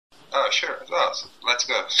Oh, sure. Well, let's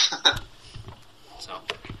go. So,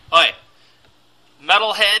 alright.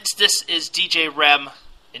 Metalheads, this is DJ REM,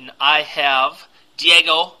 and I have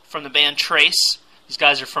Diego from the band Trayce. These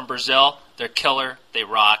guys are from Brazil. They're killer. They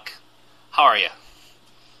rock. How are you?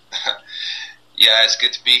 Yeah, it's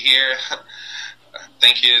good to be here.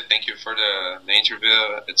 Thank you for the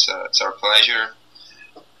interview. It's our pleasure,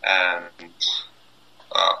 and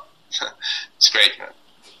it's great, man.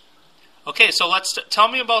 Okay, so tell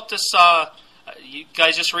me about this. You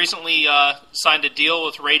guys just recently signed a deal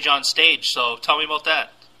with Rage on Stage, so tell me about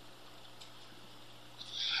that.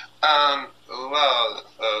 Well,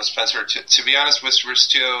 Spencer, to be honest, we're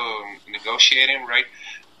still negotiating, right?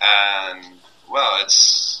 And well,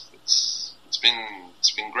 it's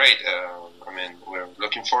been great. I mean, we're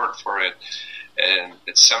looking forward for it, and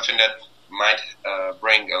it's something that might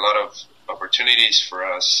bring a lot of opportunities for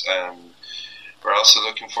us. And we're also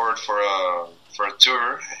looking forward for a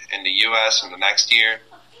tour in the U.S. in the next year.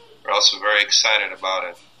 We're also very excited about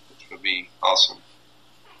it. It would be awesome.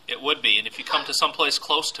 It would be, and if you come to someplace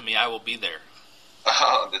close to me, I will be there.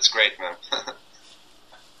 Oh, that's great, man.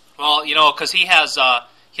 Well, because he has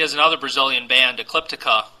another Brazilian band,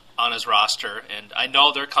 Ecliptica, on his roster, and I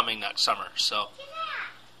know they're coming next summer. So.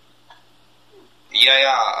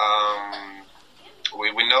 Yeah.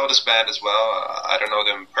 We know this band as well. I don't know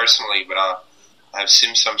them personally, but I've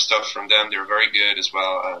seen some stuff from them. They're very good as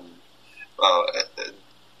well. And well,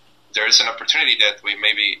 there is an opportunity that we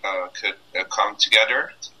maybe could come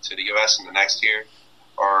together to the U.S. in the next year,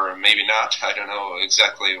 or maybe not. I don't know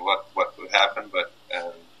exactly what would happen, but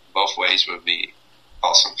both ways would be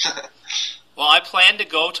awesome. Well, I plan to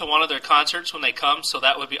go to one of their concerts when they come, so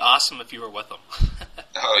that would be awesome if you were with them.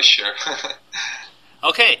 Oh, sure.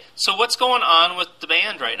 Okay, so what's going on with the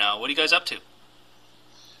band right now? What are you guys up to?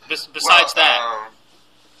 Besides that.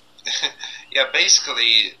 Yeah,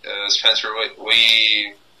 basically, Spencer,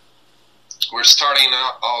 we're starting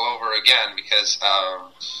all over again because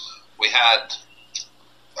we had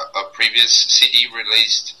a previous CD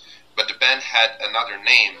released, but the band had another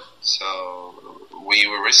name, so we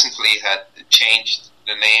recently had changed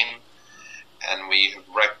the name, and we have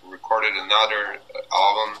recorded another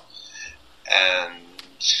album, and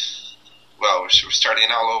well, we're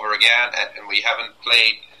starting all over again, and we haven't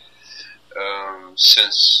played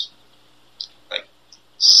since like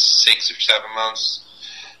 6 or 7 months.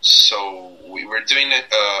 So we were doing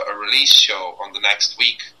a release show on the next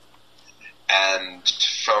week, and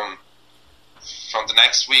from the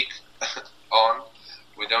next week on,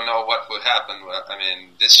 we don't know what will happen. I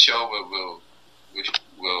mean, this show will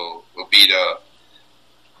be the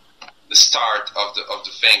start of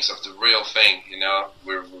the things, of the real thing.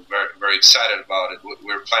 We're very, very excited about it.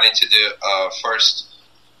 We're planning to do first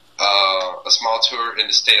a small tour in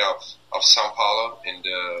the state of São Paulo, in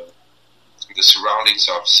the surroundings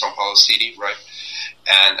of São Paulo city, right?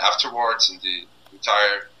 And afterwards in the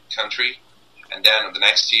entire country, and then the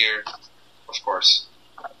next year, of course,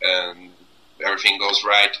 everything goes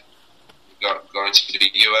right, going to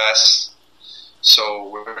the U.S. So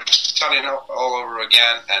we're starting all over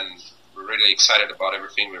again, and we're really excited about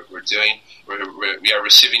everything we're doing. We are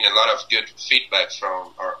receiving a lot of good feedback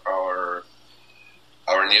from our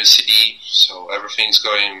new CD, so everything's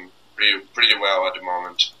going pretty well at the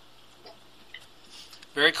moment.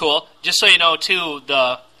 Very cool. Just so you know, too,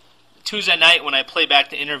 the Tuesday night when I play back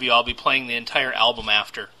the interview, I'll be playing the entire album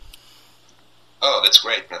after. Oh, that's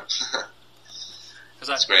great, man.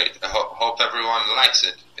 That's great. I hope everyone likes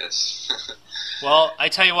it. Yes. Well, I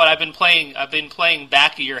tell you what, I've been playing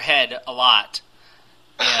Back of Your Head a lot,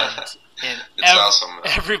 and it's awesome.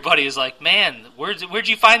 Everybody is like, "Man, where'd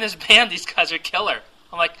you find this band? These guys are killer."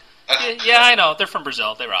 I'm like, "Yeah, I know. They're from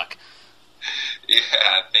Brazil. They rock."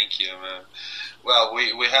 Yeah, thank you, man. Well,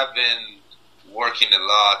 we have been working a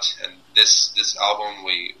lot, and this album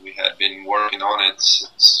we had been working on it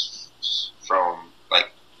from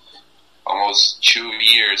like almost 2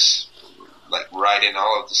 years, like writing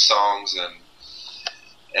all of the songs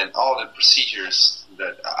and all the procedures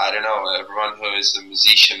that, I don't know, everyone who is a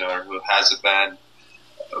musician or who has a band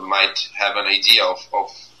might have an idea of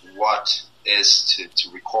what is to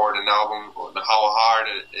record an album, or how hard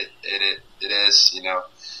it is,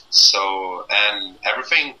 So, and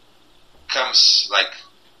everything comes like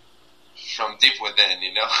from deep within,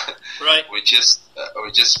 Right. We just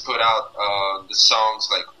put out the songs,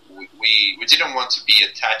 like we didn't want to be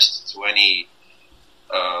attached to any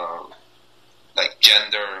like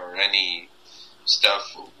gender or any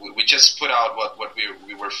stuff. We just put out what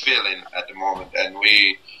we were feeling at the moment, and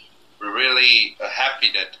we're really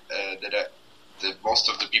happy that most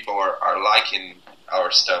of the people are liking our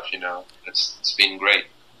stuff. It's been great.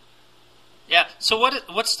 Yeah. So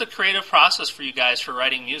what's the creative process for you guys for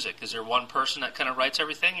writing music? Is there one person that kind of writes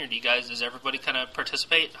everything, or does everybody kind of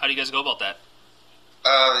participate? How do you guys go about that?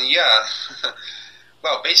 Yeah.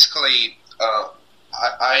 Well, basically,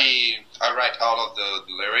 I write all of the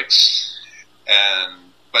lyrics,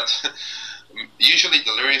 but usually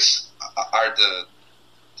the lyrics are the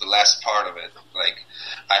last part of it. Like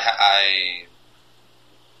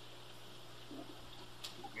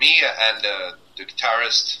me and the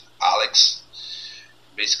guitarist Alex,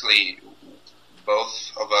 basically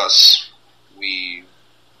both of us, we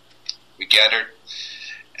gathered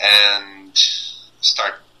and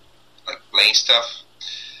start like playing stuff,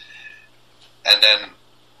 and then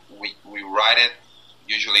we write it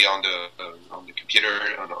usually on the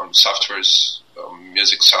computer, on softwares,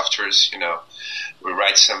 music softwares. We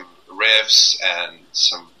write some riffs and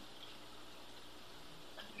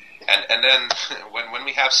and then when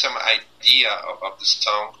we have some idea of the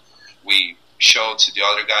song, we show to the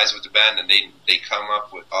other guys with the band, and they come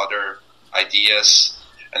up with other ideas.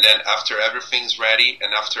 And then after everything's ready,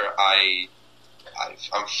 and after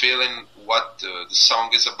I'm feeling what the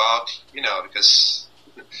song is about, because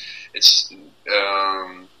it's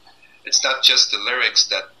not just the lyrics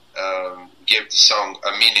that give the song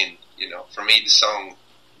a meaning. For me, the song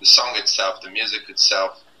itself, the music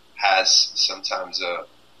itself, has sometimes a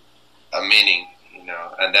meaning.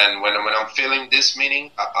 And then when I'm feeling this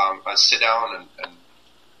meaning, I sit down and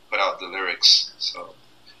put out the lyrics. So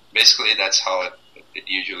basically, that's how it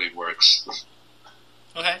usually works.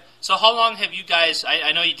 Okay. So how long have you guys?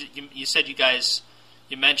 I know you said you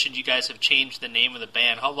mentioned you guys have changed the name of the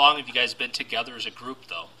band. How long have you guys been together as a group,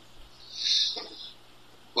 though?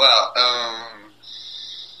 Well,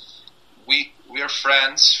 we are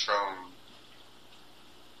friends from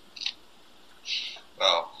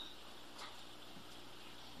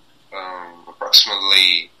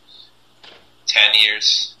approximately 10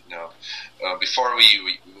 years. Before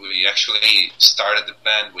we actually started the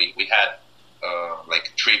band, we had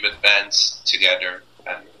like tribute bands together,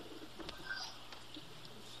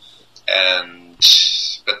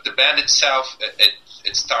 but the band itself,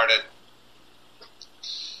 it started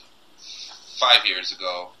 5 years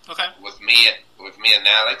ago. Okay. With me and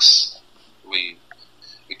Alex, we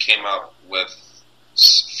came up with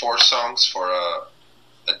 4 songs for a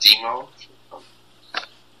demo,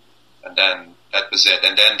 and then that was it.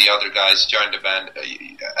 And then the other guys joined the band.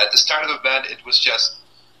 At the start of the band, it was just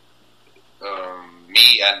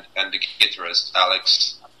me and the guitarist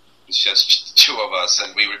Alex. It was just 2 of us,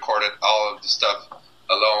 and we recorded all of the stuff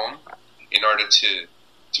alone in order to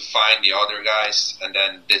find the other guys, and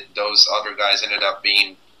then those other guys ended up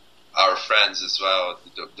being our friends as well.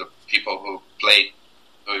 The people who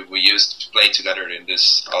we used to play together in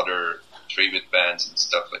this other tribute bands and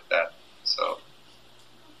stuff like that. So.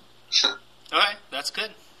 All right, that's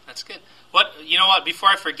good. That's good. You know what? Before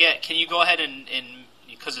I forget, can you go ahead and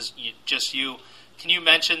because it's just you, can you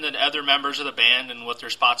mention the other members of the band and what their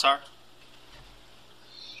spots are?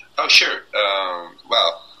 Oh, sure.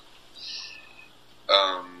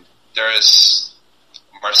 There is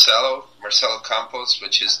Marcelo Campos,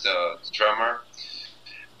 which is the drummer,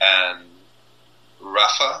 and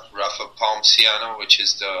Rafa Palmciano, which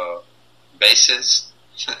is the bassist,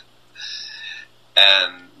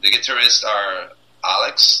 and the guitarists are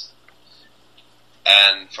Alex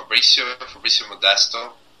and Fabricio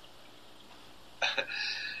Modesto,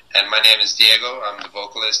 and my name is Diego. I'm the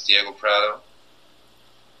vocalist, Diego Prado.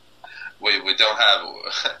 We don't have,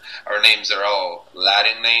 our names are all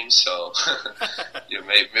Latin names, so you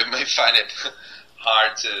may find it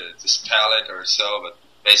hard to spell it or so, but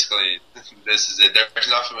basically this is it. There's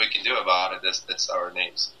nothing we can do about it. That's our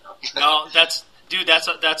names. No, that's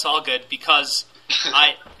all good, because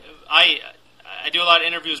I do a lot of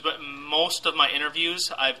interviews, but most of my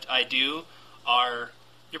interviews I do are,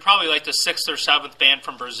 you're probably like the 6th or 7th band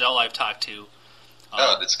from Brazil I've talked to.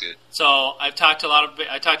 Oh, that's good. So I talked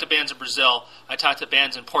to bands in Brazil. I talked to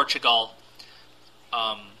bands in Portugal.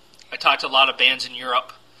 I talked to a lot of bands in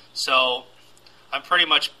Europe. So I'm pretty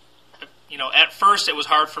much, at first it was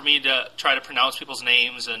hard for me to try to pronounce people's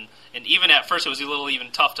names, and even at first it was a little even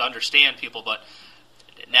tough to understand people. But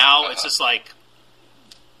now it's just like,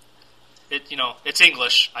 it's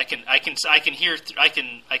English. I can hear, I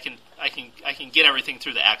can get everything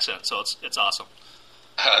through the accent. So it's awesome.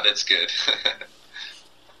 That's good.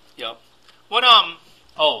 Yep. One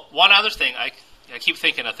other thing. I keep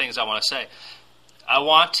thinking of things I want to say. I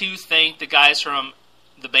want to thank the guys from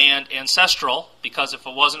the band Ancestral, because if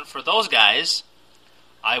it wasn't for those guys,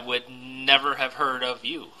 I would never have heard of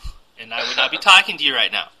you, and I would not be talking to you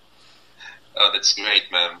right now. Oh, that's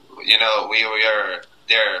great, man. We are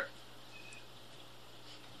there.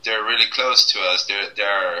 really close to us.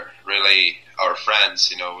 They're really our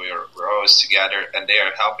friends. You know, we're always together, and they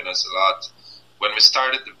are helping us a lot. When we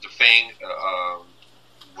started the thing,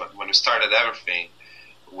 when we started everything,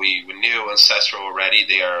 we knew Ancestral already.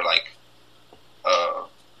 They are like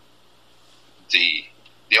the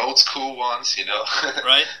old school ones, you know.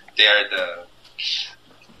 Right. They're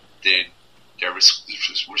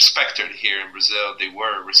respected here in Brazil. They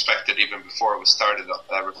were respected even before we started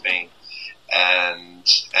everything, and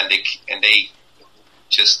they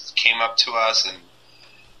just came up to us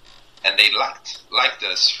and they liked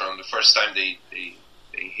us from the first time they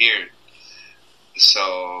heard.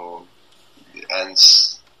 So, and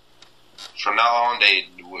from now on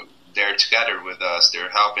they're together with us. They're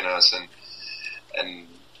helping us, and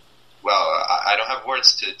well, I don't have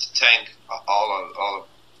words to thank all of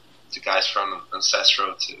the guys from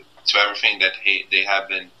Ancestral to everything that they have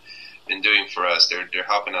been doing for us. They're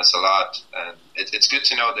helping us a lot, and it's good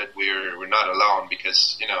to know that we're not alone,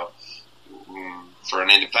 because, you know, for an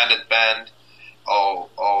independent band,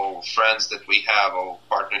 all friends that we have, all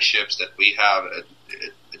partnerships that we have,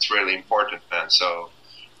 it's really important, man. So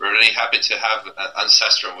we're really happy to have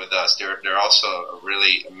Ancestral with us. They're also a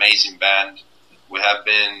really amazing band. We have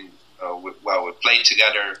been we played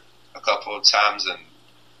together a couple of times,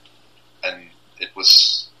 and it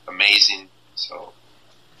was amazing. So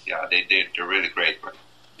yeah, they're really great, man.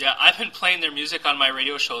 Yeah, I've been playing their music on my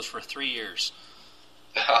radio shows for 3 years.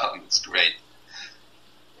 It's great.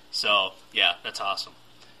 So yeah, that's awesome.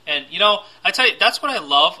 And you know, I tell you, that's what I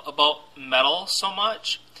love about metal so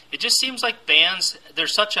much. It just seems like bands,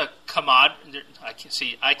 there's such a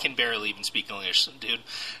I can barely even speak English, dude.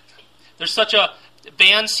 There's such a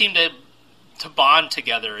bands seem to bond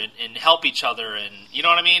together and help each other, and you know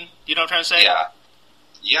what I mean? You know what I'm trying to say?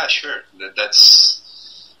 Yeah, sure. That's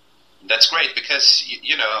great, because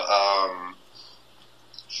you know,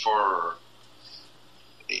 for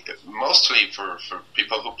mostly for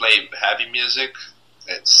people who play heavy music,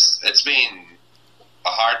 it's been a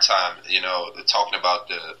hard time, you know, talking about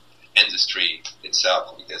the industry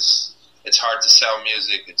itself, because it's hard to sell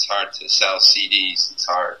music, it's hard to sell CDs, it's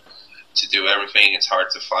hard to do everything. It's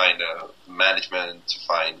hard to find management, to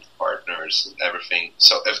find partners, and everything.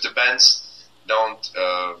 So if the bands don't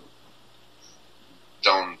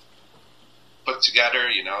put together,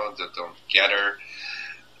 you know, don't gather,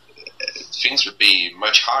 things would be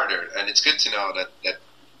much harder. And it's good to know that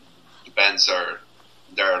the bands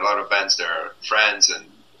there are a lot of bands that are friends and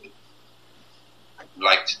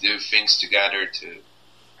like to do things together. To,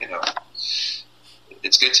 you know,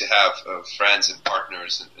 it's good to have friends and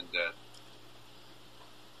partners and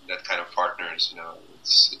that kind of partners, you know.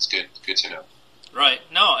 It's good to know. Right.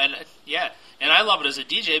 No, and yeah, and I love it as a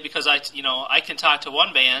DJ, because I can talk to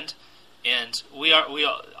one band, and we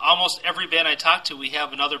almost every band I talk to, we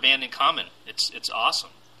have another band in common. It's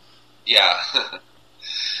awesome. Yeah.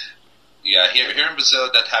 Yeah, here in Brazil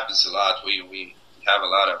that happens a lot. We have a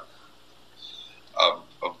lot of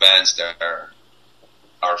bands that are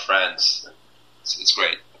our friends. It's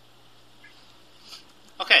great.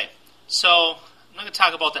 Okay, so I'm going to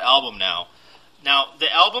talk about the album now. Now,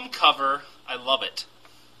 the album cover, I love it.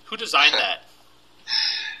 Who designed that?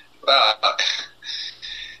 Well,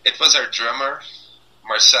 it was our drummer,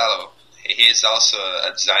 Marcelo. He is also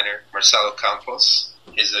a designer, Marcelo Campos.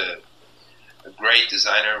 He's a great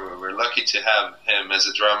designer. We're lucky to have him as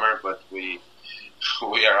a drummer, but we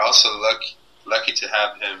are also lucky to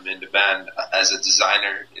have him in the band as a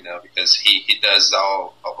designer, you know, because he does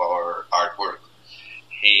all of our artwork.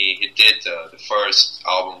 He did the first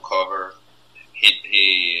album cover.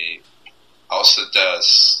 He also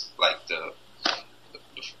does like the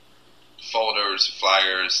folders,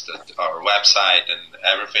 flyers, our website, and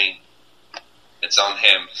everything. It's on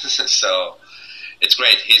him. So it's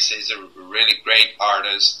great. He's a really great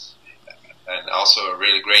artist and also a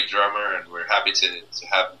really great drummer, and we're happy to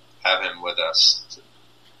have him with us.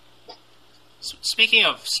 Speaking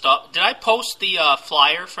of stuff, did I post the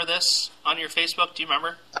flyer for this on your Facebook? Do you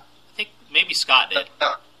remember? I think maybe Scott did.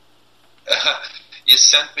 You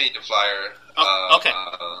sent me the flyer. Oh, okay.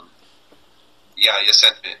 Yeah, you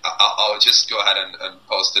sent me. I'll just go ahead and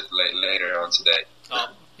post it later on today.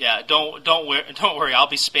 Oh, yeah. Don't worry. I'll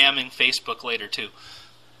be spamming Facebook later too.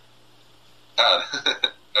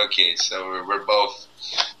 Okay, so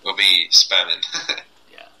we'll be spamming.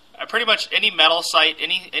 Yeah, pretty much any metal site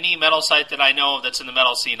that I know that's in the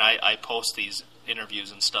metal scene, I post these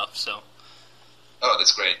interviews and stuff. So. Oh,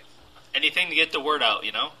 that's great. Anything to get the word out,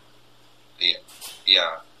 you know.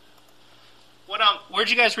 Yeah. Where'd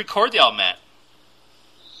you guys record the album at?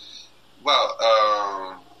 Well,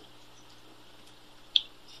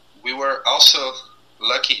 we were also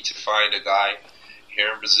lucky to find a guy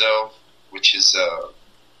here in Brazil, which is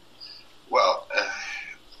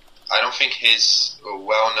I don't think he's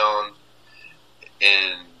well known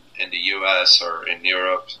in the U.S. or in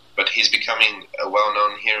Europe, but he's becoming well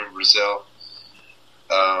known here in Brazil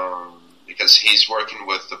because he's working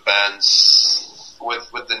with the bands,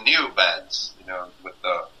 with the new bands,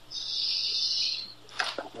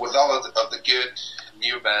 with all of the good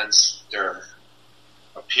new bands that are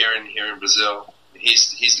appearing here in Brazil.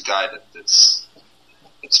 He's the guy that's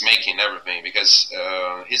making everything because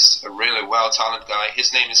he's a really well-talented guy.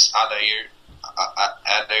 His name is Adair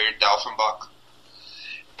Dalfenbach.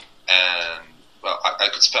 And, well, I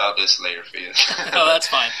could spell this later for you. Oh, that's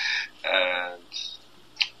fine.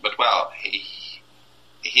 But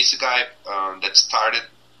he's the guy that started.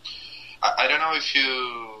 I don't know if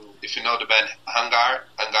you know the band Hangar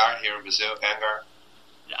here in Brazil. Hangar.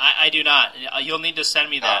 I do not. You'll need to send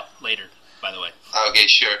me that later, by the way. Okay,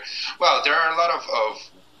 sure. Well, there are a lot of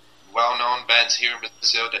well-known bands here in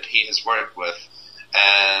Brazil that he has worked with,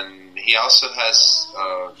 and he also has.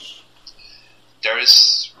 There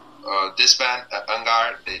is this band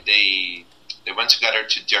Hangar. They went together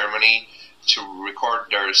to Germany to record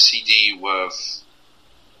their CD with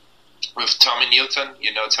Tommy Newton.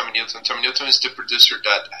 You know Tommy Newton. Tommy Newton is the producer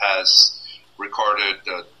that has recorded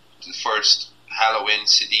the first Halloween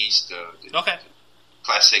CDs, the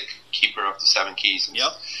classic Keeper of the Seven Keys.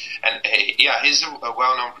 And he's a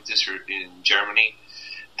well-known producer in Germany,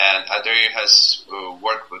 and Adair has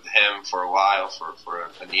worked with him for a while, for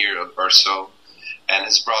a year or so, and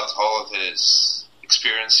has brought all of his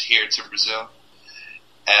experience here to Brazil.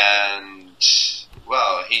 And,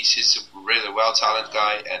 well, he's a really well-talented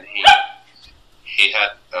guy, and he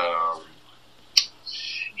had...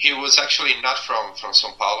 he was actually not from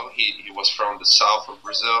São Paulo. He was from the south of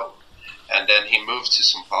Brazil, and then he moved to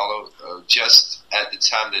São Paulo just at the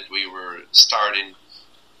time that we were starting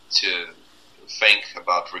to think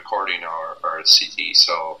about recording our CD.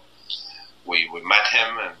 So we met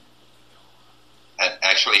him and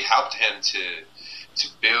actually helped him to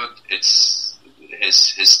build his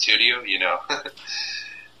studio,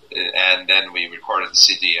 and then we recorded the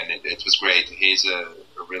CD, and it was great. He's a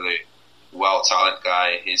really well-talented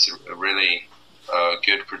guy. He's a really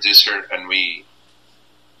good producer, and we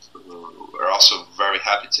are also very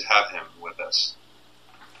happy to have him with us.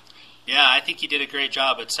 Yeah, I think he did a great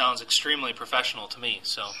job. It sounds extremely professional to me.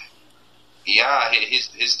 So. Yeah,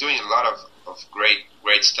 he's doing a lot of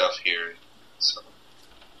great stuff here. So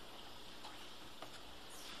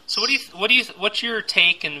what's your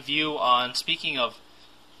take and view on, speaking of,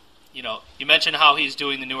 you mentioned how he's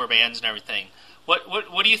doing the newer bands and everything.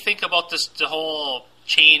 What do you think about the whole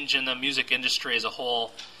change in the music industry as a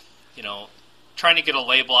whole? Trying to get a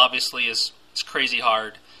label obviously is crazy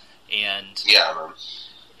hard, and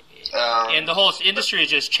and the whole industry is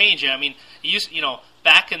just changing. I mean,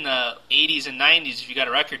 back in the 80s and 90s, if you got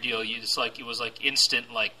a record deal, it was like instant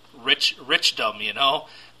richdom,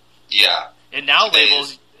 Yeah. And now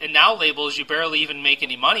labels, you barely even make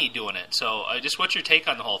any money doing it. So, just what's your take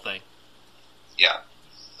on the whole thing? Yeah.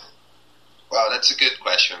 Well, that's a good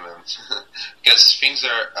question, man. Because things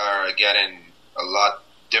are getting a lot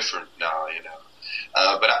different now,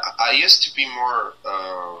 But I used to be more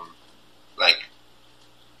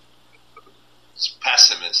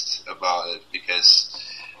pessimist about it, because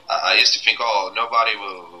I used to think, nobody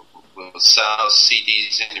will sell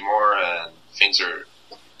CDs anymore, and things are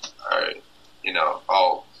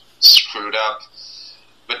all screwed up.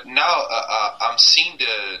 But now I'm seeing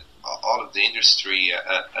all of the industry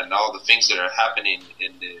and all the things that are happening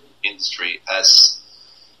in the industry as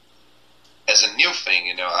a new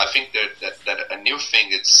thing. I think that a new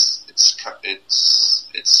thing it's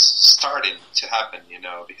starting to happen.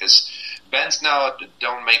 Because bands now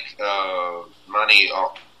don't make money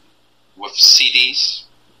with CDs,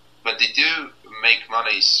 but they do make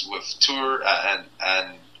money with tour and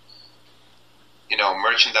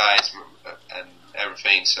merchandise and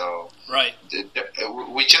everything. So right,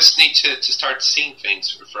 we just need to start seeing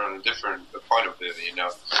things from a different point of view,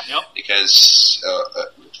 Yep. Because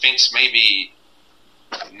things may be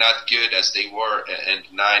not good as they were in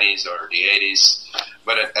the 90s or the 80s,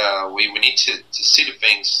 but we need to see the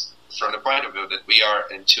things from the point of view that we are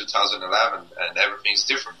in 2011 and everything's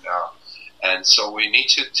different now, and so we need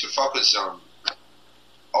to focus on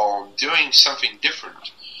doing something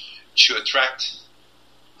different to attract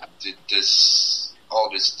this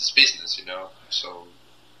business, So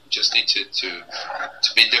we just need to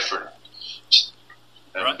be different.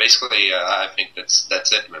 And right. Basically, I think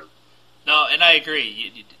that's it, man. No, and I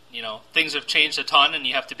agree. things have changed a ton, and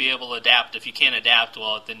you have to be able to adapt. If you can't adapt,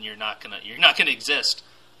 well, then you're not gonna exist.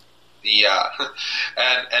 Yeah,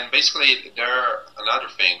 and basically there another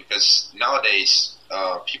thing, because nowadays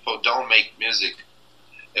people don't make music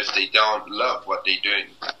if they don't love what they're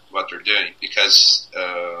doing, because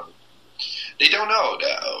they don't know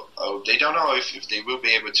if they will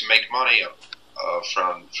be able to make money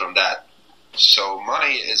from that. So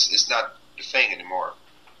money is not the thing anymore.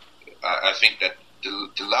 I think that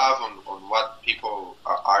the love on what people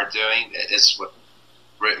are doing is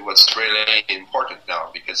what's really important now,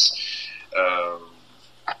 because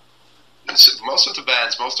most of the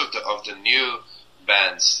bands, most of the new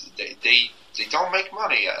bands, they don't make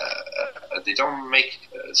money. They don't make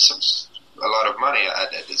a lot of money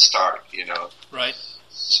at the start, Right.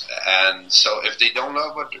 And so if they don't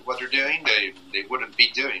love what they're doing, they wouldn't be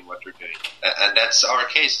doing what they're doing. And that's our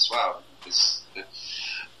case as well. Because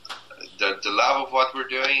the love of what we're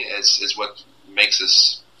doing is what makes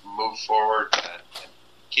us move forward and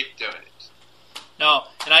keep doing it. No,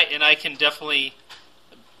 and I can definitely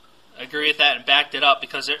agree with that and back that up,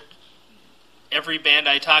 because every band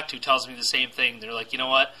I talk to tells me the same thing. They're like, you know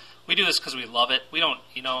what? We do this because we love it. We don't,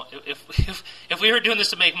 if we were doing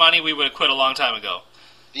this to make money, we would have quit a long time ago.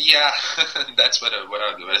 Yeah, that's what I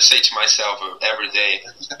do. I say to myself every day.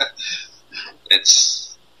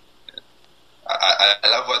 I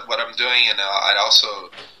love what I'm doing, and I also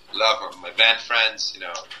love my band friends.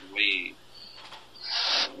 We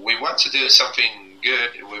want to do something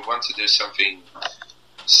good. We want to do something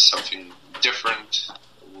different.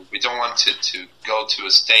 We don't want to go to a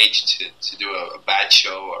stage to do a bad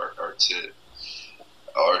show or to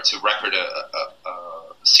record a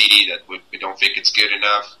CD that we don't think it's good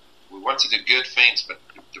enough. We want to do good things, but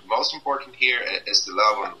the most important here is the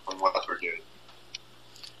love on what we're doing.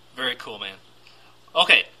 Very cool, man.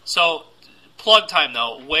 Okay, so plug time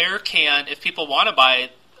though. Where if people want to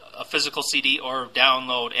buy a physical CD or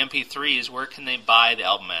download MP3s, where can they buy the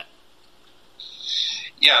album at?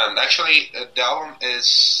 Yeah, and actually the album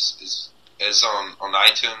is on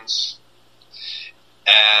iTunes,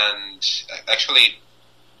 and actually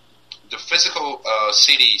the physical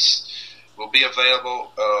CDs will be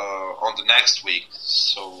available on the next week.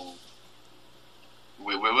 So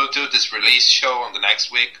we will do this release show on the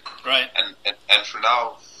next week, right? And from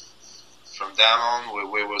then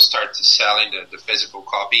on, we will start to selling the physical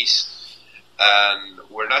copies, and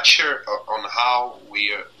we're not sure on how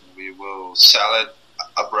we will sell it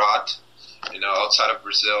abroad, outside of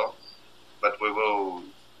Brazil, but we will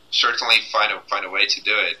certainly find a way to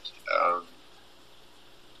do it.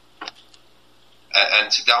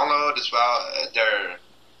 And to download as well,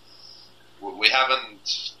 we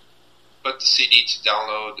haven't put the CD to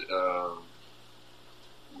download.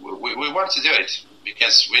 We want to do it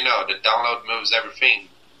because we know that download moves everything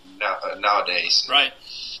nowadays. Right.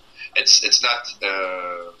 It's not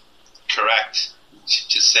correct to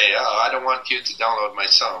just say, "Oh, I don't want you to download my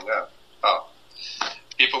song." Oh,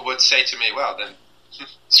 people would say to me, "Well, then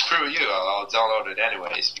screw you. I'll download it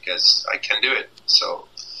anyways because I can do it." So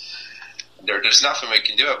there's nothing we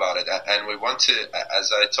can do about it, and we want to,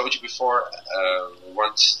 as I told you before,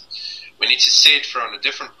 we need to see it from a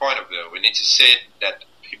different point of view. We need to see it that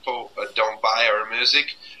people don't buy our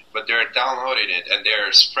music, but they're downloading it and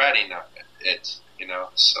they're spreading it.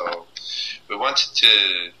 So we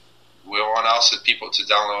want also people to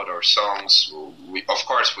download our songs. Of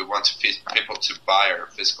course, we want people to buy our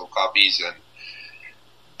physical copies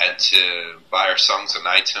and to buy our songs on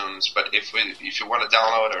iTunes. But if you want to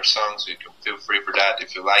download our songs, you can feel free for that.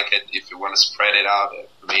 If you like it, if you want to spread it out,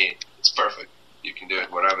 for me, it's perfect. You can do it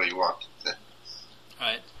whatever you want.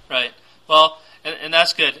 Right. Well, and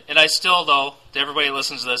that's good. And I still, though, to everybody who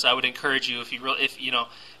listens to this, I would encourage you, if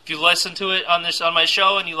you listen to it on my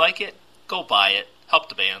show and you like it, go buy it. Help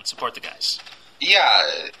the band, support the guys. Yeah,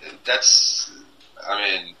 that's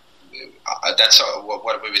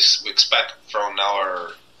what we expect from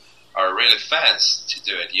our really fans to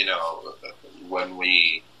do it. When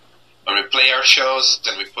we play our shows,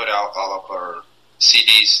 then we put out all of our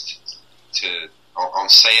CDs on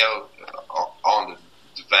sale on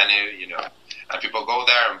the venue, and people go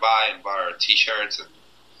there and buy our T-shirts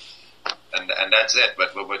and that's it.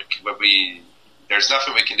 But there's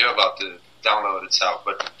nothing we can do about the download itself.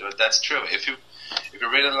 But that's true. If you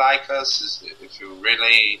really like us, if you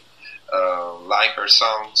really like our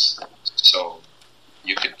songs, so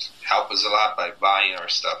you could help us a lot by buying our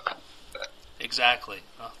stuff. Exactly.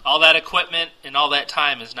 All that equipment and all that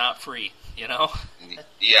time is not free,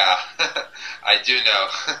 Yeah, I do know.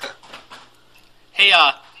 Hey,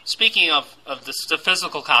 speaking of the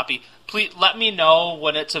physical copy, please let me know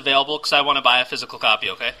when it's available because I want to buy a physical copy.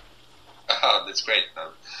 Okay. Oh, that's great, man.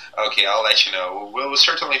 Okay, I'll let you know. We'll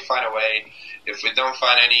certainly find a way. If we don't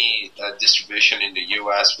find any distribution in the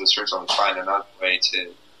U.S., we'll certainly find another way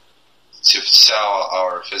to sell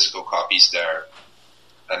our physical copies there,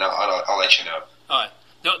 and I'll let you know. All right.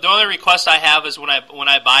 The only request I have is when I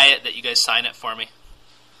buy it that you guys sign it for me.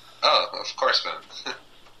 Oh, of course, man.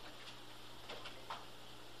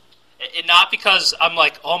 And not because I'm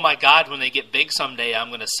like, oh my god, when they get big someday, I'm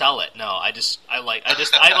going to sell it. No, I like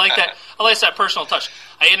that personal touch.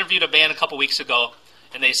 I interviewed a band a couple weeks ago,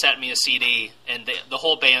 and they sent me a CD, and the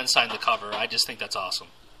whole band signed the cover. I just think that's awesome.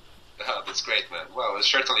 Oh, that's great, man. Well, we'll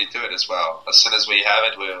certainly do it as well. As soon as we have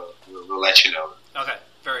it, we'll let you know. Okay,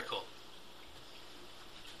 very cool.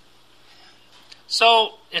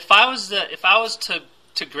 So, if I was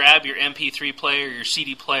to grab your MP3 player, your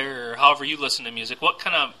CD player, or however you listen to music, what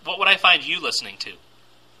would I find you listening to?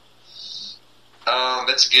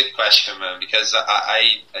 That's a good question, man. Because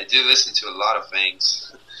I do listen to a lot of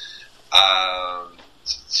things.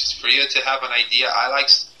 For you to have an idea, I like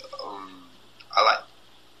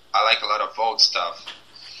a lot of old stuff,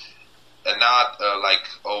 and not like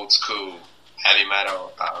old school heavy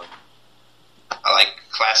metal. I like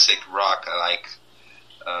classic rock. I like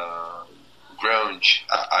grunge.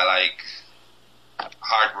 I like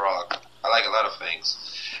hard rock. I like a lot of things.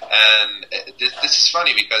 And this is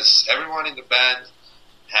funny because everyone in the band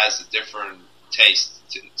has a different taste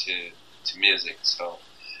to music. So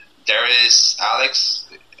there is Alex.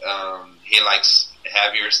 He likes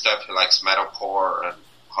heavier stuff. He likes metalcore and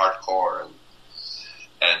hardcore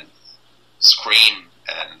and scream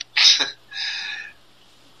and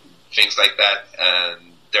things like that.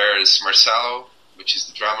 And there's Marcelo, which is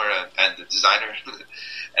the drummer and the designer,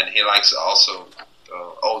 and he likes also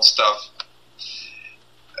old stuff.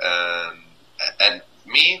 And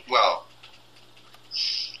me, well,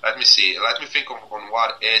 let me see. Let me think on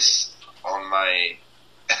what is on my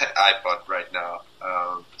iPod right now.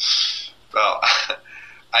 Well,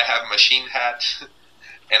 I have Machine Head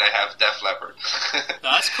and I have Def Leppard.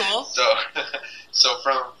 That's cool. So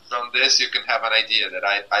from this you can have an idea that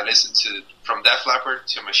I listen to from Def Leppard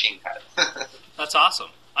to Machine Head. That's awesome.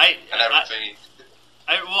 I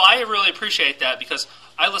really appreciate that because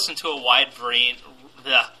I listen to a wide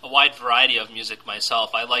variety of music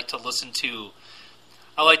myself. I like to listen to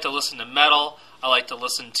metal. I like to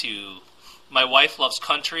listen to. My wife loves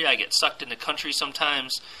country. I get sucked into country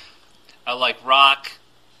sometimes. I like rock.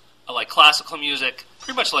 I like classical music.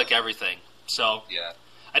 Pretty much like everything. So yeah.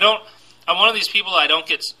 I'm one of these people I don't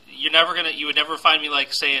get. You would never find me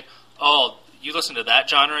like saying, "Oh, you listen to that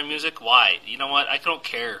genre of music? Why?" You know what? I don't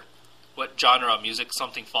care what genre of music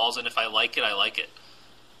something falls in. If I like it, I like it.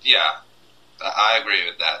 Yeah, I agree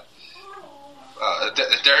with that.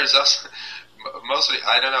 There's us mostly.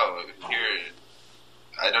 I don't know here.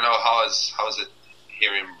 I don't know how is it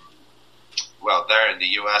here there in the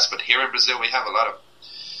U.S., but here in Brazil we have a lot of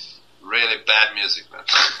really bad music, man.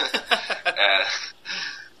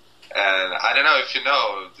 And I don't know if you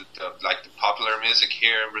know, the popular music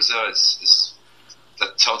here in Brazil is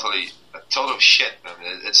total shit,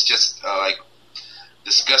 man. It's just like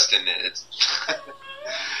disgusting. It's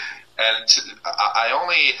and I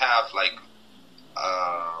only have like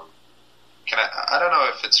I don't know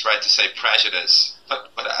if it's right to say prejudice, but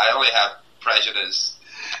I only have prejudice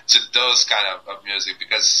to those kind of music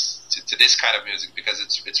because to this kind of music because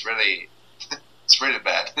it's really it's really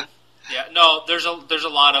bad. Yeah, no, there's a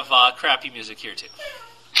lot of crappy music here too.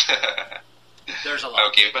 There's a lot.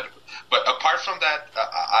 Okay, but apart from that,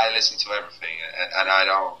 I listen to everything, and I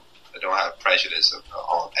don't have prejudice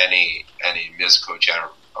on any musical genre.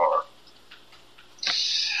 Or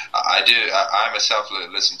I myself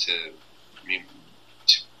listen to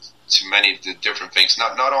many different things.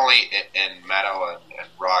 Not only in metal and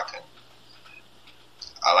rock, and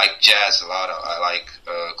I like jazz a lot. I like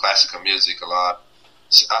classical music a lot.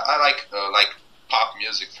 So I like pop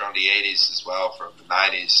music from the 80s as well, from the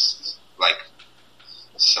 90s, like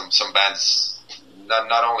some bands,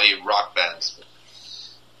 not only rock bands,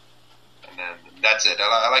 and then that's it.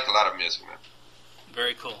 I like a lot of music, man.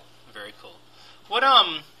 Very cool, very cool. What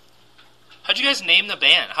how'd you guys name the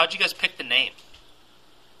band? How'd you guys pick the name?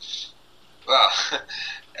 Well,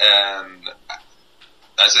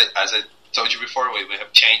 as I told you before, we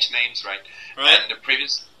have changed names, right? And the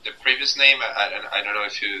previous name, I don't know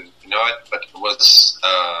if you know it, but it was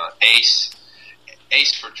Ace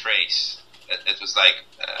for Trayce. It was like,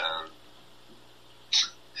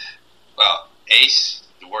 Ace,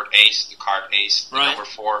 the word Ace, the card Ace, the right.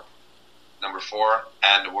 number four,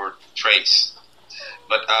 and the word Trayce.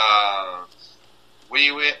 But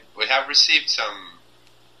we have received some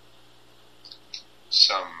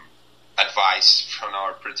advice from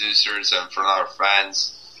our producers and from our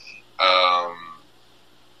fans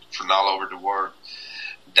from all over the world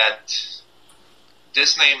that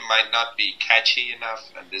this name might not be catchy enough,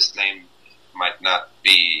 and this name might not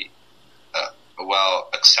be well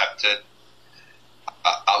accepted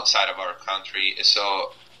outside of our country.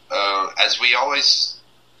 So, as we always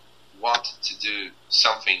want to do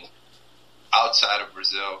something outside of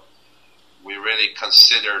Brazil, we really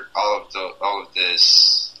considered all of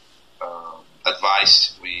this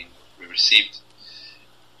advice we received,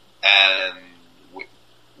 and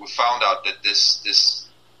we found out that this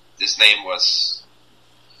name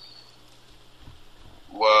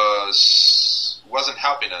wasn't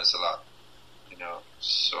helping us a lot,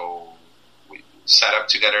 So we set up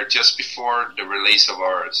together just before the release of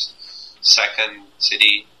our second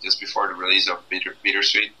CD, just before the release of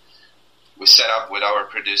Bittersweet. We set up with our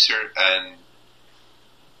producer and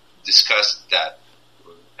discussed that,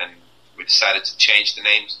 and we decided to change the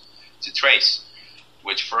names to Trayce,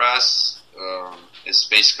 which for us is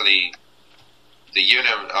basically the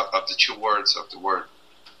union of the two words of the word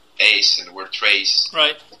ace and the word trace.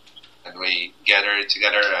 Right. And we gather it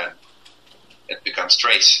together and it becomes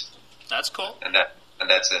Trayce. That's cool. And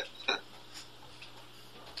that's it.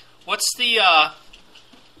 What's the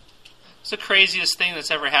craziest thing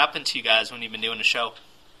that's ever happened to you guys when you've been doing a show?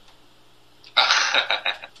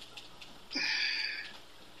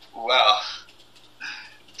 Well,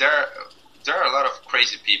 there are a lot of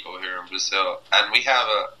crazy people here in Brazil, and we have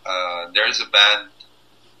there is a band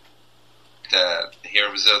that here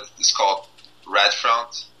in Brazil is called Red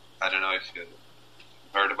Front. I don't know if you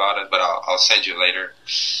heard about it, but I'll send you later.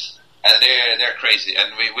 And they're crazy,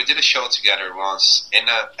 and we did a show together once, and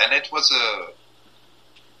it was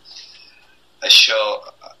a show,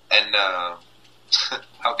 and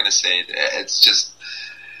how can I say it? It's just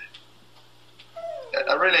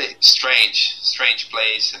a really strange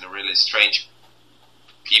place and a really strange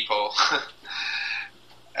people,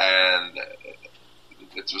 and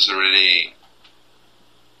it was a really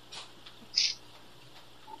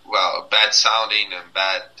bad sounding and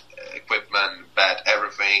bad equipment, bad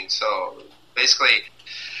everything. So basically,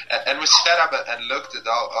 and we set up and looked at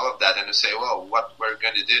all of that, and we say, well, what we're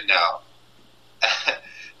going to do now?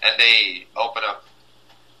 And they open up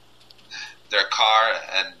their car,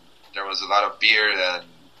 and there was a lot of beer and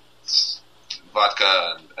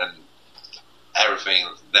vodka and everything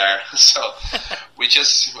there. So we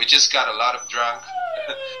just got a lot of drunk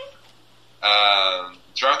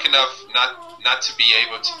enough not to be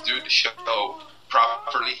able to do the show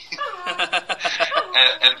properly.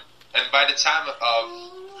 and by the time of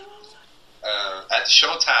at the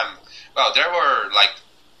show time, well, there were like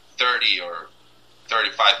 30 or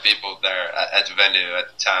 35 people there at the venue at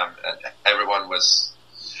the time, and everyone was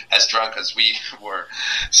as drunk as we were.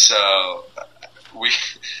 So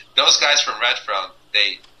those guys from Red Front,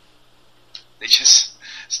 they just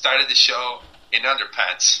started the show in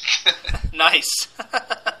underpants. Nice.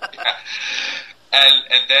 Yeah.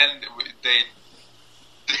 And then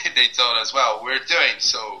they told us, well, we're doing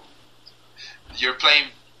so. You're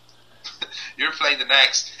playing the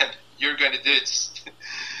next, and you're going to do it.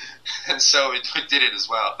 And so we did it as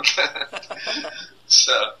well.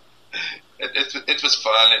 So it was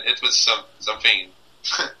fun. It was something.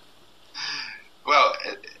 Well,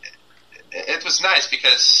 it was nice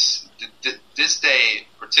because this day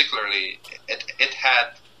particularly, it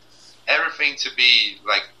had everything to be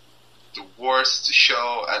like the worst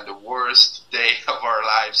show and the worst day of our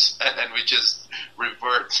lives, and then we just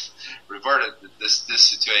reverted this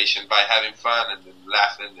situation by having fun and then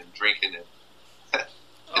laughing and drinking it.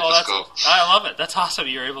 That's cool. I love it. That's awesome.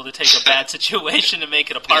 You're able to take a bad situation and make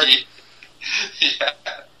it a party. Yeah.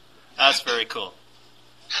 That's very cool.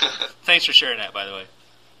 Thanks for sharing that, by the way.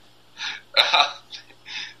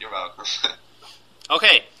 You're welcome.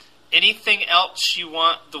 Okay. Anything else you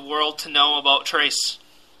want the world to know about Trayce?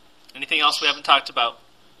 Anything else we haven't talked about?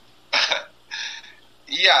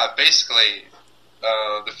 Yeah, basically,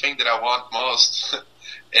 the thing that I want most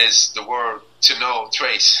is the world to know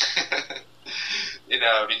Trayce.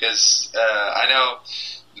 Because I know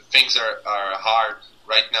things are hard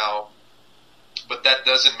right now, but that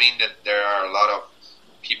doesn't mean that there are a lot of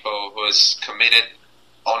people who is committed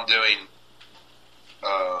on doing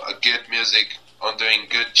a good music, on doing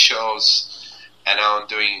good shows, and on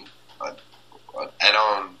doing and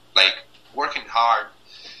on like working hard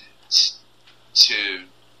to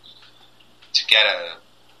get a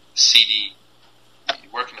CD,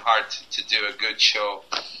 working hard to do a good show,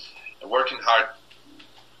 and working hard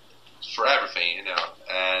for everything,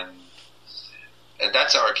 and and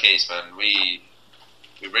that's our case, man. We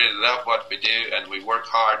really love what we do, and we work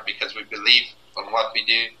hard because we believe on what we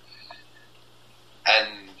do.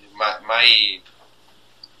 And my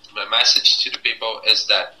message to the people is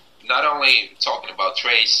that not only talking about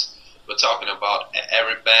Trayce, but talking about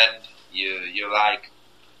every band you like,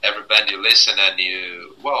 every band you listen, and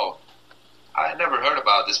whoa, I never heard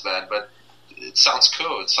about this band, but it sounds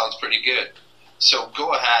cool, it sounds pretty good. So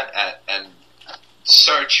go ahead and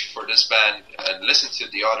search for this band and listen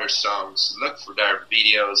to the other songs, look for their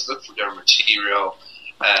videos, look for their material,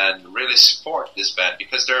 and really support this band,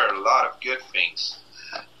 because there are a lot of good things,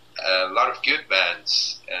 a lot of good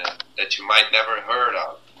bands that you might have never heard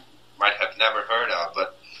of,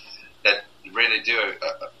 but that really do,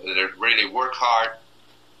 they really work hard,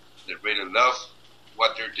 they really love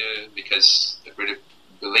what they're doing because they really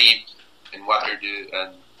believe in what they're doing,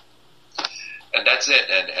 and that's it.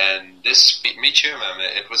 And this me too, man.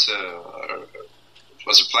 It was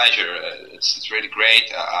a pleasure. It's really great.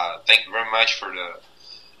 Thank you very much for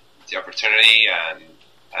the opportunity,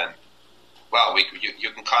 and well,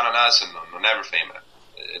 you can count on us and on everything, man.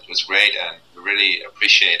 It was great, and we really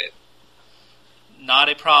appreciate it. Not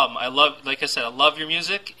a problem. Like I said, I love your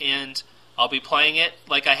music, and I'll be playing it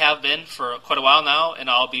like I have been for quite a while now, and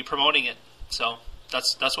I'll be promoting it. So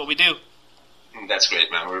that's what we do. That's great,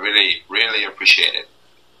 man. We really, really appreciate it.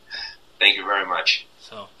 Thank you very much.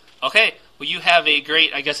 So, okay. Well, you have a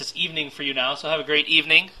great, I guess it's evening for you now, so have a great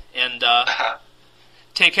evening, and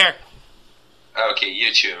take care. Okay,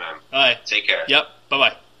 you too, man. All right. Take care. Yep.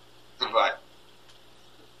 Bye-bye. Bye.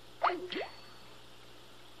 Hi,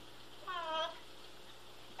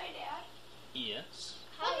 Dad. Yes.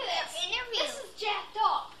 Look at this. This is jacked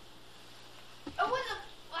up. I won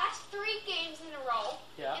the last 3 games in a row.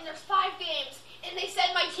 Yeah. And there's 5 games, and they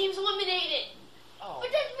said my team's eliminated. Oh.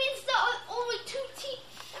 But that means only 2 teams.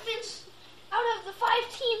 That means out of the 5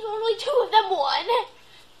 teams, only 2 of them won.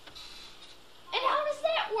 And how does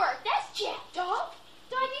that work? That's jacked up.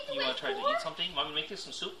 Do I need to You wait want to try to more? eat something? Want me to make you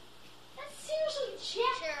some soup? That's seriously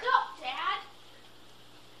jacked up, Dad.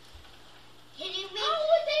 Can you How make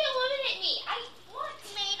would they eliminate me? I want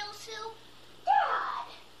tomato soup? God.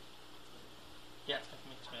 Yeah, I can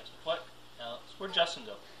make some soup. What, Alex? Where'd Justin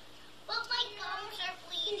go? But my gums are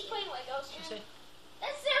He's bleeding. playing Legos. Did you say?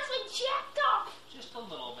 That's seriously jacked up. Just a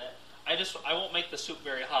little bit. I won't make the soup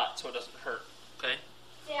very hot so it doesn't hurt. Okay.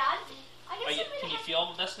 Dad, I guess Can you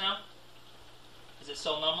feel this now? Is it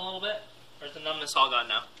still numb a little bit, or is the numbness all gone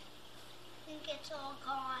now? I think it's all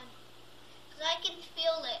gone. 'Cause I can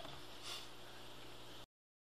feel it.